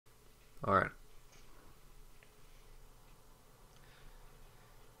Alright.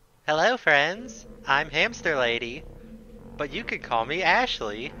 Hello, friends. I'm Hamster Lady, but you could call me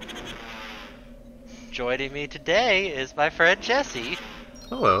Ashley. Joining me today is my friend Jesse.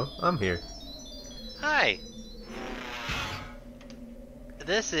 Hello, I'm here. Hi.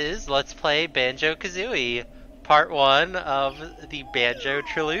 This is Let's Play Banjo-Kazooie, part 1 of the Banjo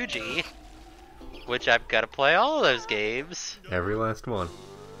Trilogy, which I'm gonna play all of those games. Every last one.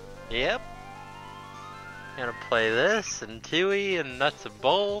 Yep. Gonna play this, and Tooty, and Nuts and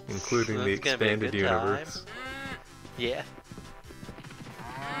Bolts. Including the It's gonna be a expanded good universe. time. Yeah.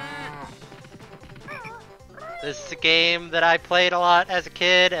 This is a game that I played a lot as a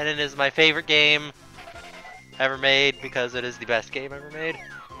kid, and it is my favorite game ever made because it is the best game ever made.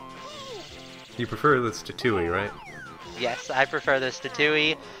 You prefer this to Tooty, right? Yes, I prefer this to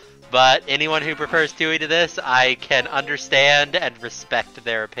Tooty, but anyone who prefers Tooty to this, I can understand and respect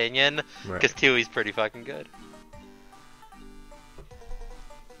their opinion, because Tooty's pretty fucking good.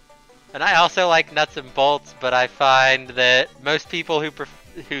 And I also like Nuts and Bolts, but I find that most people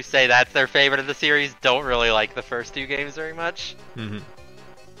who say that's their favorite of the series don't really like the first two games very much. Mm-hmm.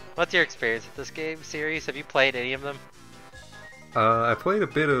 What's your experience with this game series? Have you played any of them? I played a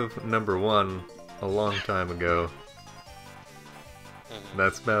bit of number 1 a long time ago.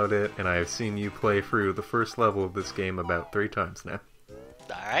 That's about it, and I have seen you play through the first level of this game about 3 times now.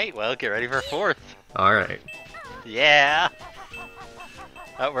 Alright, well, get ready for fourth. Alright. Yeah!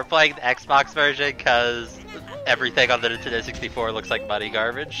 We're playing the Xbox version because everything on the Nintendo 64 looks like muddy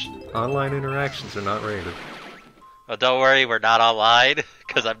garbage. Online interactions are not rated. Well, don't worry, we're not online,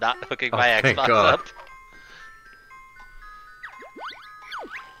 because I'm not hooking my thank Xbox God. up.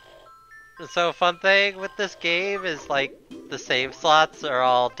 So a fun thing with this game is, like, the save slots are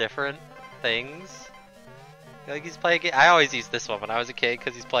all different things. Like, he's playing... I always used this one when I was a kid,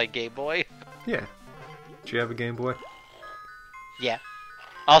 because he's playing Game Boy. Yeah. Did you have a Game Boy? Yeah.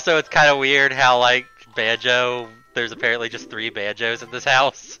 Also, it's kind of weird how, like, Banjo... There's apparently just 3 Banjos in this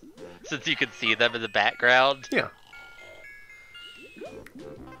house, since you can see them in the background. Yeah.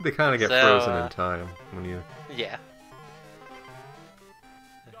 They kind of get frozen in time when you... Yeah.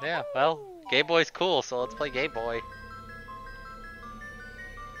 Yeah, well, Game Boy's cool, so let's play Game Boy.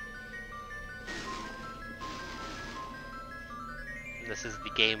 And this is the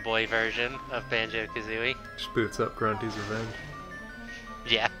Game Boy version of Banjo-Kazooie. Just boots up Grunty's Revenge.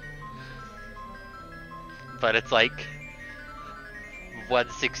 Yeah. But it's like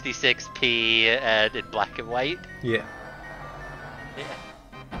 166p and in black and white. Yeah. Yeah.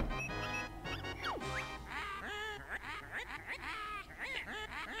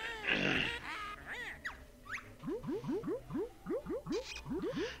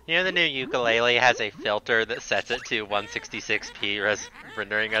 You know the new ukulele has a filter that sets it to 166p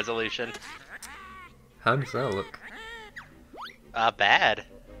rendering resolution? How does that look? Bad.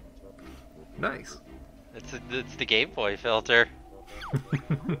 Nice. It's the Game Boy filter.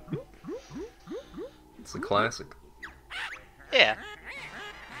 It's a classic. Yeah.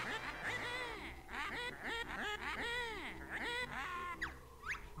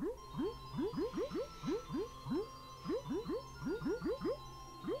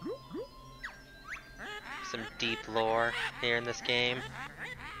 Some deep lore here in this game.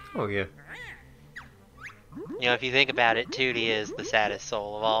 Oh yeah. You know, if you think about it, Tooty is the saddest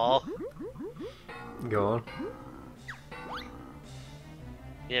soul of all. Go on.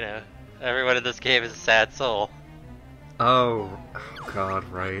 You know, everyone in this game is a sad soul. Oh God,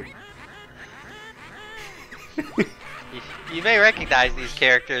 right. You may recognize these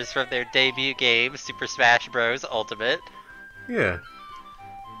characters from their debut game, Super Smash Bros. Ultimate. Yeah.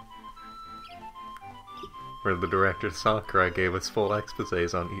 Where the director Sakurai gave us full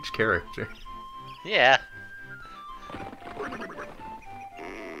exposés on each character. Yeah.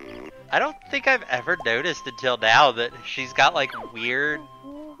 I don't think I've ever noticed until now that she's got like weird,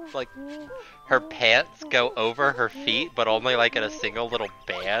 like, her pants go over her feet, but only like in a single little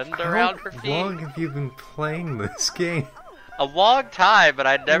band around her feet. How long have you been playing this game? A long time, but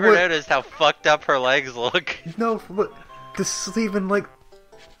I never What? noticed how fucked up her legs look. No, look, this is even like...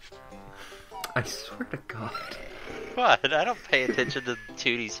 I swear to God. What? I don't pay attention to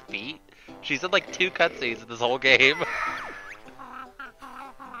Tooty's feet. She's in like 2 cutscenes in this whole game.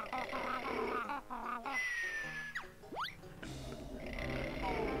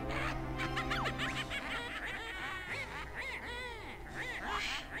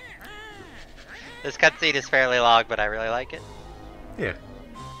 This cutscene is fairly long, but I really like it. Yeah.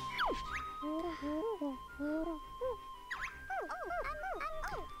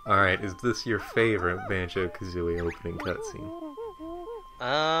 Alright, is this your favorite Banjo-Kazooie opening cutscene?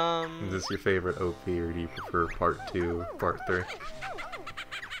 is this your favorite OP, or do you prefer part 2 or part 3?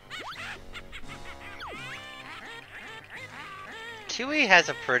 Tooty has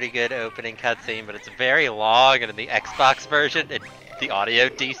a pretty good opening cutscene, but it's very long, and in the Xbox version, the audio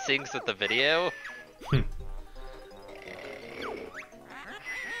desyncs with the video.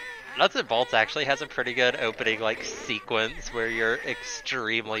 Nuts and Bolts actually has a pretty good opening like sequence where you're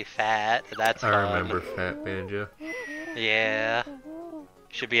extremely fat, and that's fun. I remember Fat Banjo. Yeah.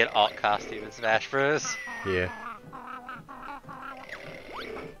 Should be an alt costume in Smash Bros. Yeah.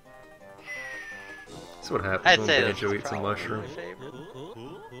 That's what happens I'd when say Banjo eats a mushroom.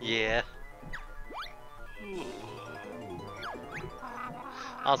 Yeah.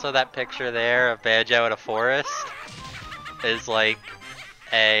 Also, that picture there of Banjo in a forest is like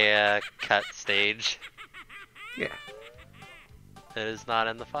a cut stage. Yeah. It is not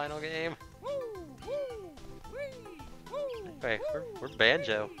in the final game. Wait, we're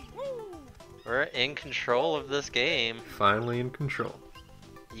Banjo. We're in control of this game. Finally in control.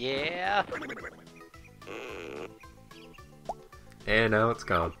 Yeah. And now it's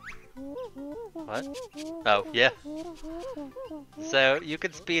gone. What? Oh, yeah. So you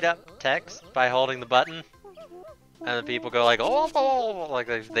can speed up text by holding the button, and then people go like, oh, like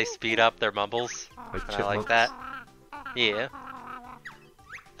they speed up their mumbles. Like And I like chipmunks. that. Yeah.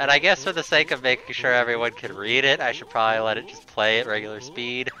 And I guess for the sake of making sure everyone can read it, I should probably let it just play at regular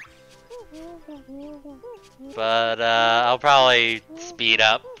speed. But I'll probably speed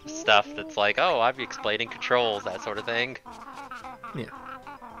up stuff that's like, oh, I'm explaining controls, that sort of thing. Yeah.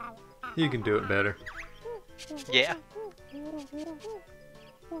 You can do it better. Yeah.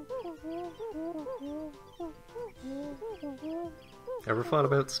 Ever thought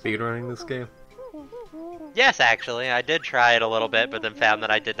about speedrunning this game? Yes, actually, I did try it a little bit, but then found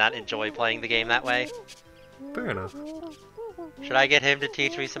that I did not enjoy playing the game that way. Fair enough. Should I get him to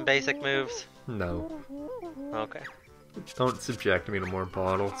teach me some basic moves? No. Okay. Don't subject me to more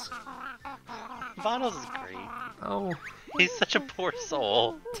bottles. Bottles is great. Oh, He's such a poor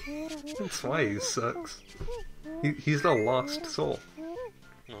soul. that's why he sucks. He's the lost soul.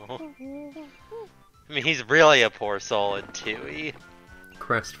 Oh. I mean, he's really a poor soul in Tooty.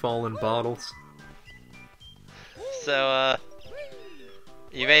 Crestfallen bottles. So,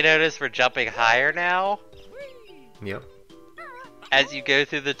 you may notice we're jumping higher now. Yep. As you go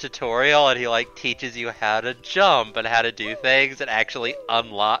through the tutorial and he like teaches you how to jump and how to do things, it actually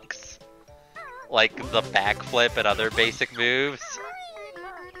unlocks like the backflip and other basic moves.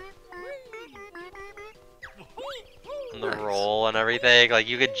 And the Nice. roll and everything. Like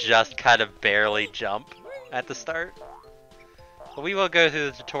you could just kind of barely jump at the start. But we will go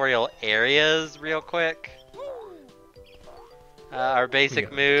through the tutorial areas real quick. Our basic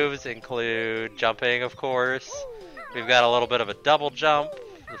Yeah. moves include jumping, of course. We've got a little bit of a double jump,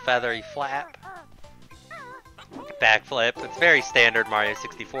 the feathery flap, backflip. It's very standard Mario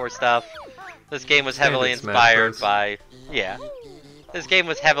 64 stuff. This game was heavily Standard Smash inspired Bros. by... Yeah. This game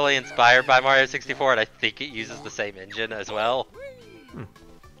was heavily inspired by Mario 64, and I think it uses the same engine as well.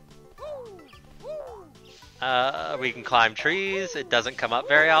 We can climb trees. It doesn't come up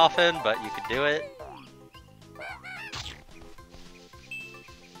very often, but you can do it.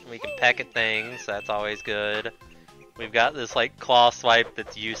 We can peck at things, that's always good. We've got this like claw swipe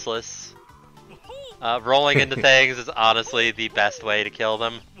that's useless. Rolling into things is honestly the best way to kill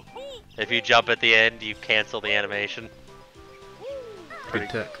them. If you jump at the end, you cancel the animation. Good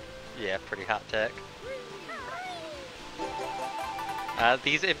tech. Yeah, pretty hot tech.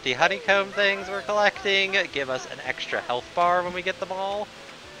 These empty honeycomb things we're collecting give us an extra health bar when we get them all.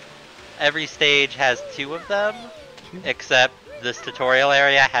 Every stage has 2 of them, except this tutorial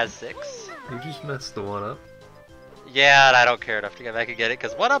area has 6. You just messed the one up. Yeah, and I don't care enough to go back and get it,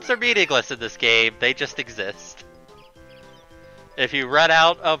 because 1-ups are meaningless in this game. They just exist. If you run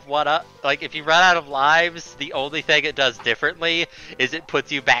out of if you run out of lives, the only thing it does differently is it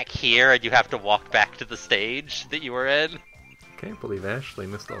puts you back here and you have to walk back to the stage that you were in. Can't believe Ashley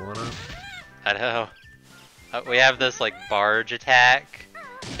missed that one up. I know. We have this like barge attack.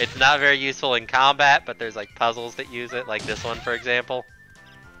 It's not very useful in combat, but there's like puzzles that use it, like this one for example.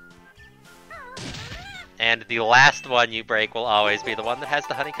 And the last one you break will always be the one that has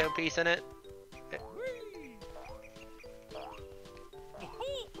the honeycomb piece in it.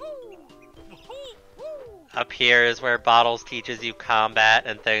 Up here is where Bottles teaches you combat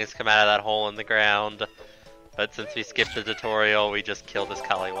and things come out of that hole in the ground. But since we skipped the tutorial, we just kill this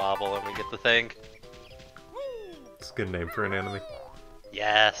Collywobble and we get the thing. It's a good name for an enemy.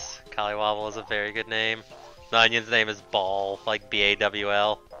 Yes, Collywobble is a very good name. The onion's name is Ball, like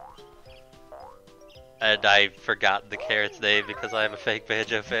B-A-W-L. And I forgot the carrot's name because I am a fake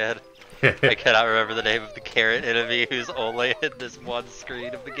Banjo fan. I cannot remember the name of the carrot enemy who's only in this one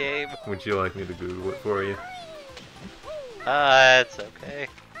screen of the game. Would you like me to Google it for you? It's okay.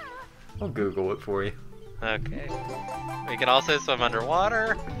 I'll Google it for you. Okay. We can also swim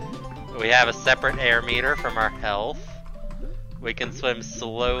underwater. We have a separate air meter from our health. We can swim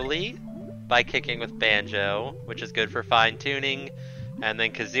slowly by kicking with Banjo, which is good for fine-tuning. And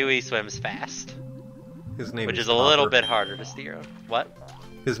then Kazooie swims fast. His name which is a little Topper. bit harder to steer. What?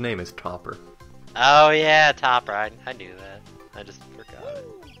 His name is Topper. Oh yeah, Topper. I knew that. I just forgot it.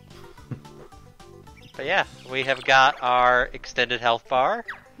 But yeah, we have got our extended health bar.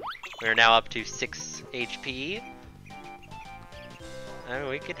 We are now up to 6 HP. And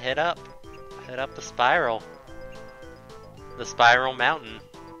we can head up the spiral. The Spiral Mountain.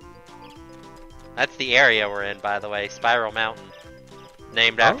 That's the area we're in, by the way. Spiral Mountain.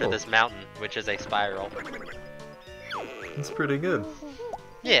 Named after this mountain, which is a spiral. That's pretty good.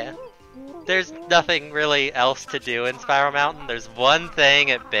 Yeah. There's nothing really else to do in Spiral Mountain. There's one thing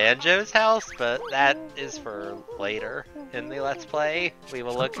at Banjo's house, but that is for later in the Let's Play. We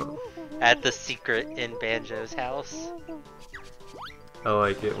will look at the secret in Banjo's house. I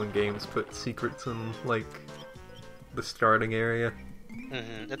like it when games put secrets in, like, the starting area.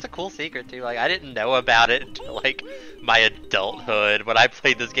 It's a cool secret too. Like I didn't know about it until like my adulthood when I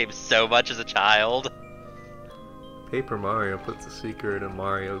played this game so much as a child. Paper Mario puts a secret in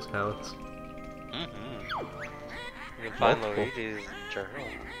Mario's house. You can find Multiple. Luigi's journal.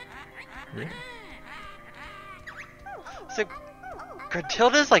 Yeah. So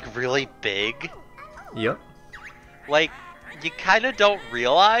Gruntilda's like really big. Yep. Like you kind of don't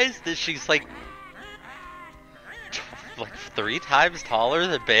realize that she's like 3 times taller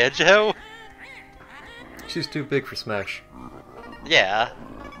than Banjo. She's too big for Smash. Yeah.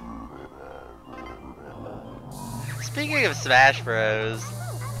 Speaking of Smash Bros,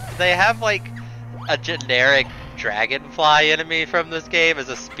 they have like a generic dragonfly enemy from this game as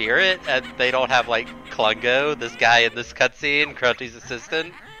a spirit, and they don't have like Klungo, this guy in this cutscene, Grunty's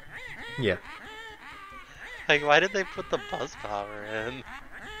assistant. Yeah. Like, why did they put the buzz power in?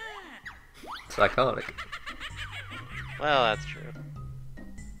 It's iconic. Well, that's true.